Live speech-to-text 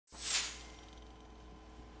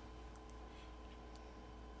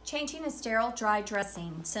Changing a sterile dry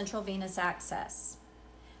dressing, central venous access.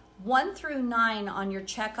 1 through 9 on your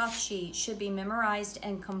checkoff sheet should be memorized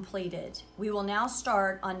and completed. We will now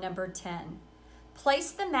start on number 10.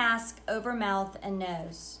 Place the mask over mouth and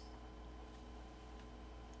nose.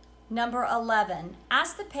 Number 11,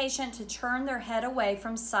 ask the patient to turn their head away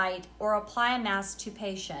from sight or apply a mask to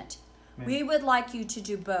patient. We would like you to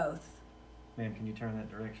do both. Ma'am, can you turn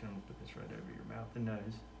that direction? I'm going to put this right over your mouth and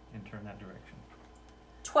nose and turn that direction.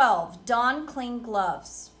 12, don clean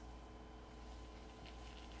gloves.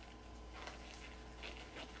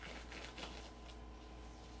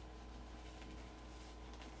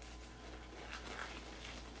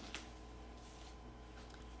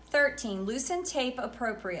 Thirteen, loosen tape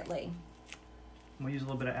appropriately. I'm going to use a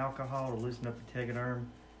little bit of alcohol to loosen up the tegaderm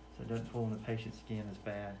so it doesn't pull on the patient's skin as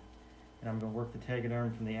bad. And I'm going to work the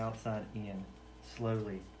tegaderm from the outside in,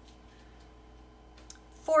 slowly.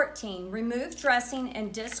 14, remove dressing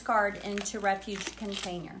and discard into refuge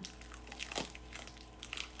container.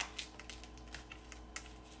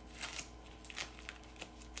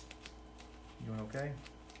 You doing okay?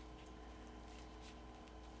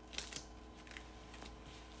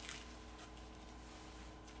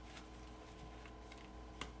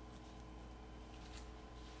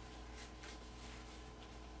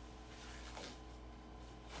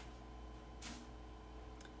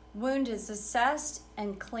 Wound is assessed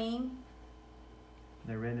and clean.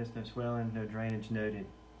 No redness, no swelling, no drainage noted.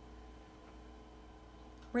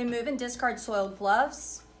 Remove and discard soiled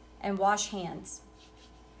gloves and wash hands.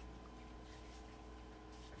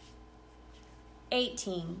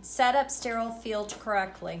 18, set up sterile field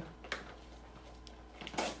correctly.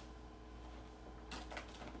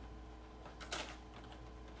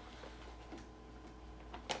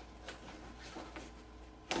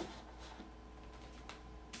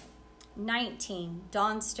 Nineteen,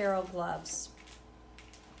 don sterile gloves.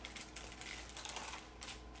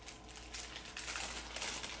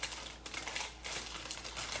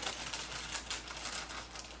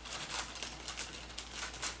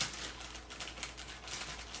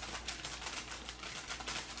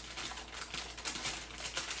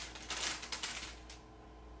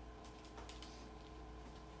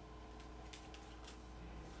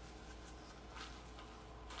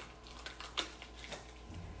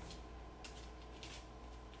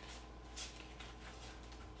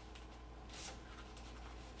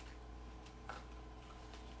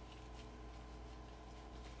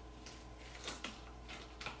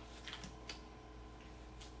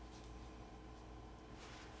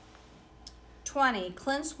 Twenty,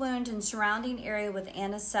 cleanse wound and surrounding area with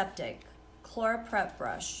antiseptic, ChloraPrep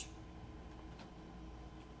brush.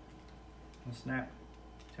 I'll snap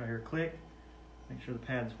till I hear a click. Make sure the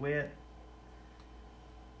pad's wet.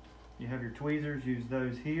 You have your tweezers, use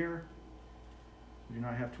those here. We do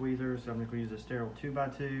not have tweezers, so I'm going to use a sterile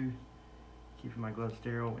 2x2, keeping my gloves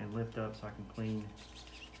sterile and lift up so I can clean.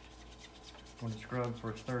 I'm going to scrub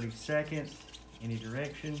for 30 seconds, any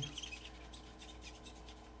direction.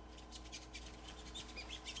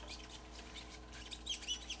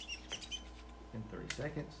 In 30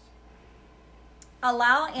 seconds.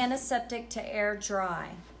 Allow antiseptic to air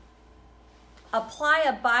dry. Apply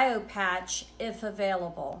a biopatch if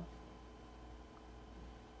available.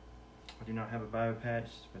 I do not have a biopatch,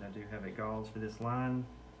 but I do have a gauze for this line.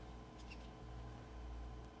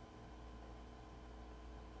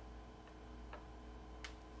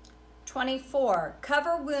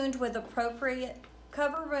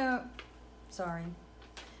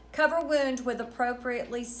 Cover wound with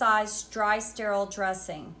appropriately sized dry sterile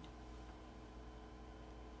dressing.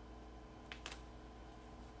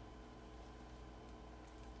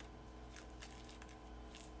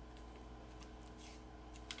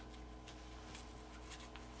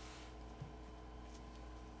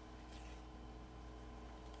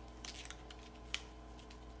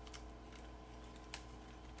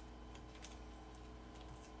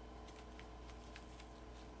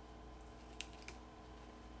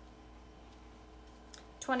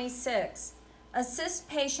 Assist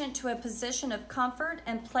patient to a position of comfort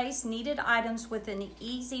and place needed items within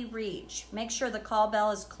easy reach. Make sure the call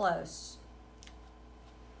bell is close.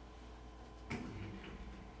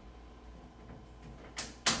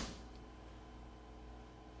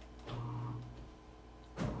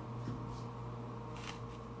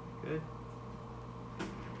 Good.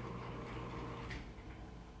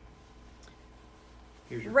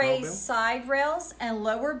 Here's your Raise call bell. side rails and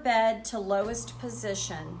lower bed to lowest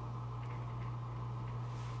position.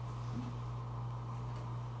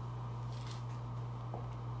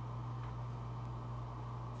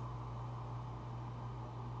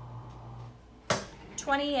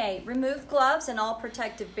 28, remove gloves and all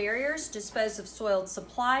protective barriers. Dispose of soiled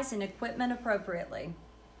supplies and equipment appropriately.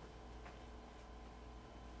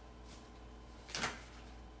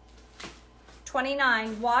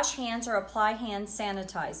 29, wash hands or apply hand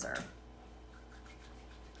sanitizer.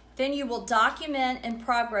 Then you will document and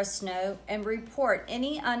progress note and report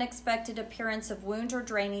any unexpected appearance of wound or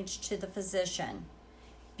drainage to the physician.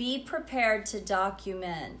 Be prepared to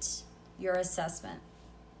document your assessment.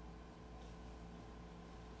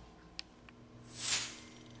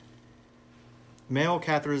 Male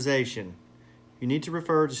catheterization. You need to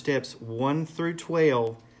refer to steps 1 through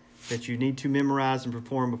 12 that you need to memorize and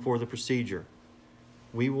perform before the procedure.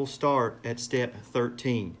 We will start at step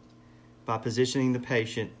 13 by positioning the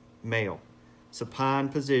patient male, supine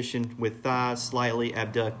position with thighs slightly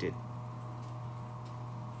abducted.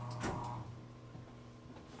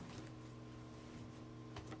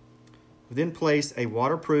 Then place a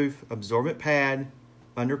waterproof absorbent pad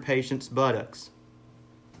under patient's buttocks.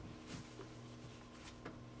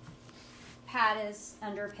 Pad is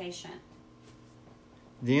under patient.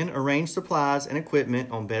 Then arrange supplies and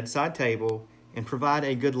equipment on bedside table and provide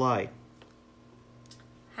a good light.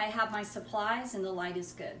 I have my supplies and the light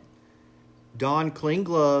is good. Don clean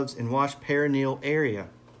gloves and wash perineal area.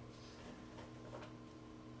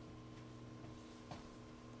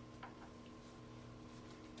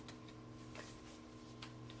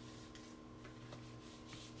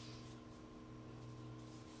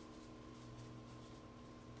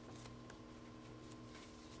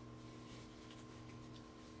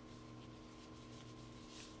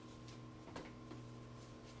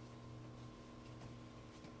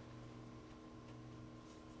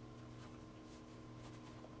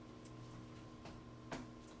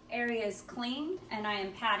 Area is clean and I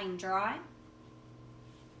am patting dry.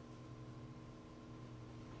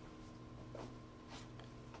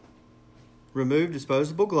 Remove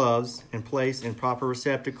disposable gloves and place in proper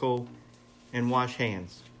receptacle and wash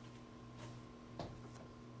hands.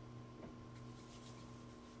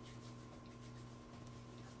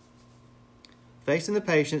 Facing the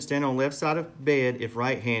patient, stand on left side of bed if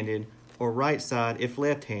right-handed or right side if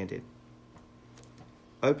left-handed.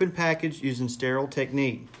 Open package using sterile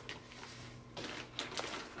technique.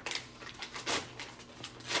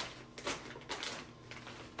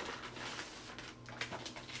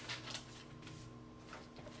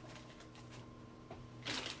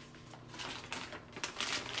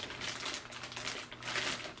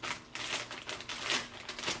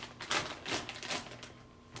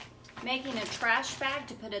 Making a trash bag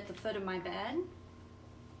to put at the foot of my bed.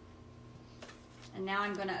 And now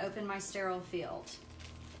I'm going to open my sterile field.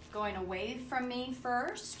 Going away from me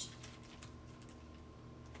first.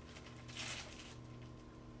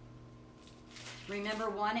 Remember,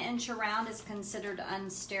 1 inch around is considered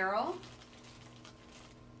unsterile.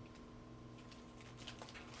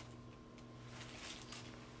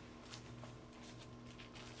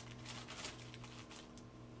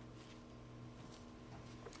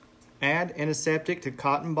 Add antiseptic to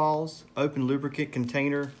cotton balls, open lubricant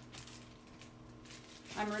container.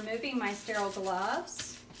 I'm removing my sterile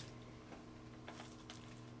gloves.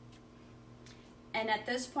 And at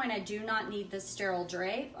this point, I do not need this sterile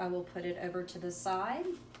drape. I will put it over to the side.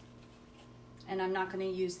 And I'm not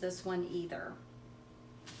going to use this one either.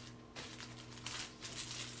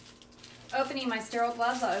 Opening my sterile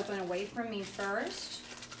gloves, I'll open away from me first,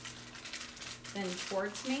 then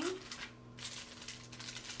towards me.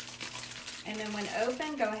 And then when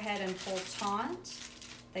open, go ahead and pull taut.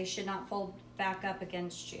 They should not fold back up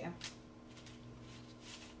against you.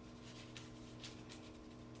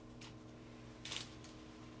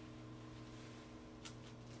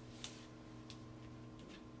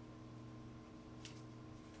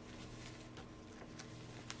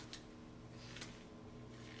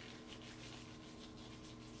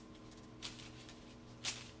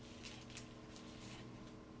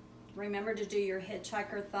 Remember to do your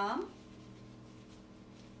hitchhiker thumb.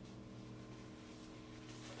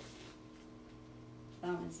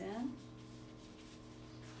 Thumb is in.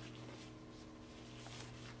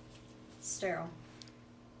 Sterile.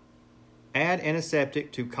 Add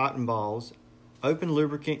antiseptic to cotton balls, open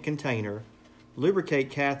lubricant container, lubricate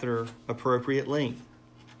catheter appropriate length.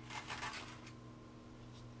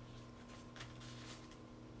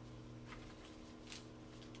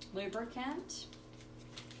 Lubricant.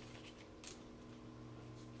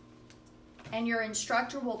 And your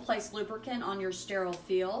instructor will place lubricant on your sterile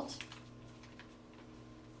field.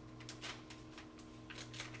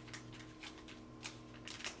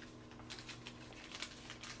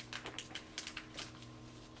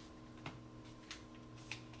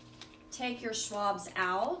 Take your swabs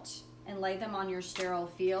out and lay them on your sterile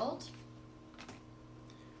field.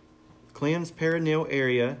 Cleanse perineal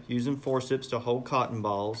area using forceps to hold cotton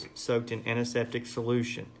balls soaked in antiseptic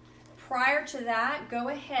solution. Prior to that, go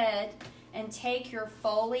ahead and take your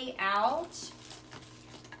Foley out.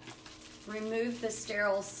 Remove the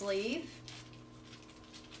sterile sleeve.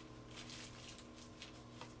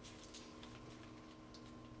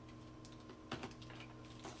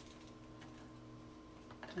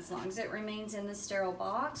 As long as it remains in the sterile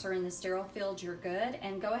box or in the sterile field, you're good.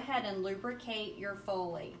 And go ahead and lubricate your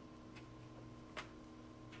Foley.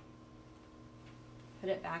 Put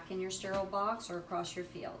it back in your sterile box or across your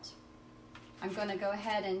field. I'm going to go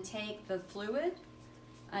ahead and take the fluid,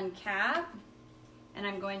 uncap, and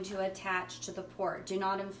I'm going to attach to the port. Do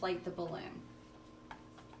not inflate the balloon.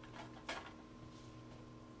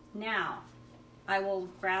 Now, I will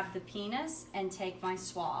grab the penis and take my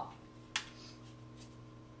swab.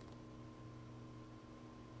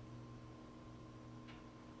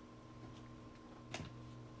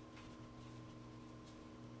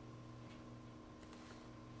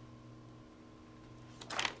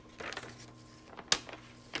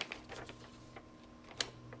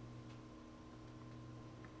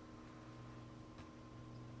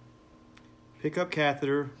 Pick up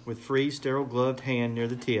catheter with free sterile gloved hand near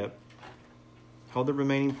the tip. Hold the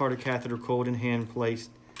remaining part of catheter coiled in hand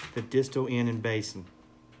placed the distal end in basin.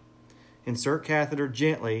 Insert catheter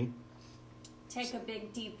gently. Take a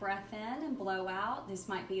big deep breath in and blow out. This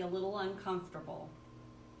might be a little uncomfortable.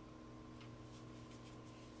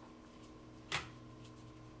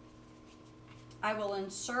 I will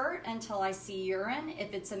insert until I see urine.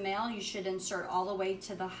 If it's a male, you should insert all the way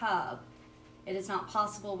to the hub. It is not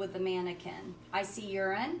possible with the mannequin. I see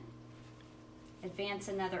urine. Advance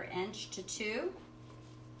another inch to 2.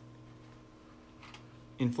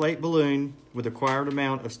 Inflate balloon with required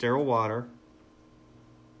amount of sterile water.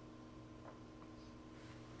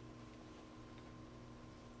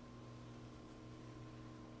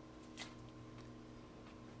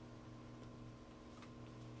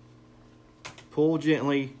 Pull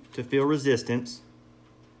gently to feel resistance.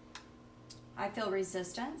 I feel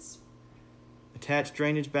resistance. Attach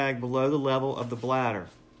drainage bag below the level of the bladder.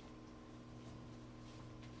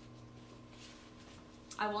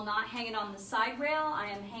 I will not hang it on the side rail. I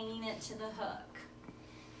am hanging it to the hook.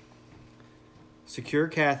 Secure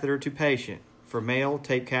catheter to patient. For male,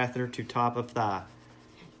 tape catheter to top of thigh.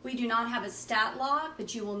 We do not have a stat lock,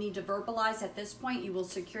 but you will need to verbalize at this point. You will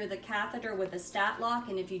secure the catheter with a stat lock,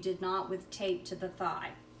 and if you did not, with tape to the thigh.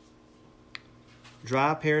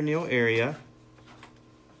 Dry perineal area.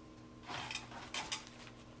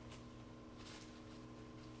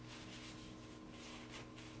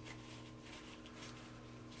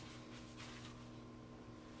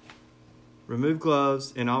 Remove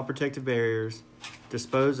gloves and all protective barriers.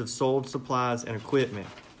 Dispose of soiled supplies and equipment.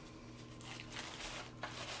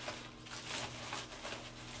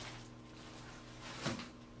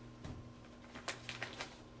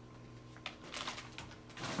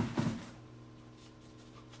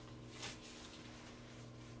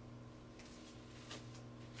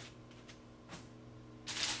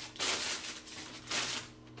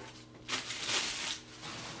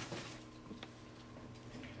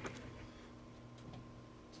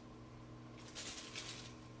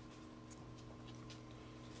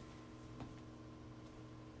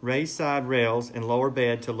 Raise side rails and lower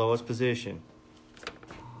bed to lowest position.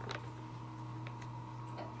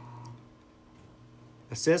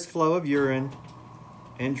 Assess flow of urine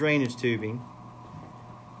and drainage tubing.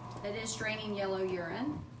 It is draining yellow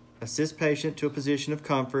urine. Assist patient to a position of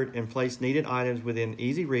comfort and place needed items within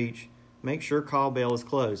easy reach. Make sure call bell is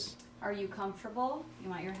close. Are you comfortable? You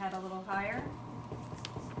want your head a little higher?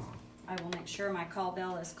 I will make sure my call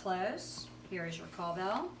bell is close. Here is your call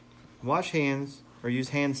bell. Wash hands or use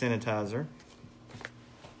hand sanitizer.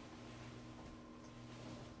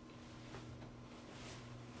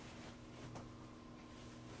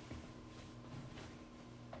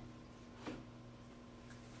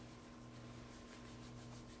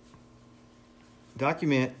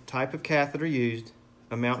 Document type of catheter used,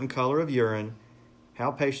 amount and color of urine,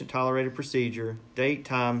 how patient tolerated procedure, date,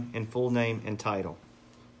 time, and full name and title.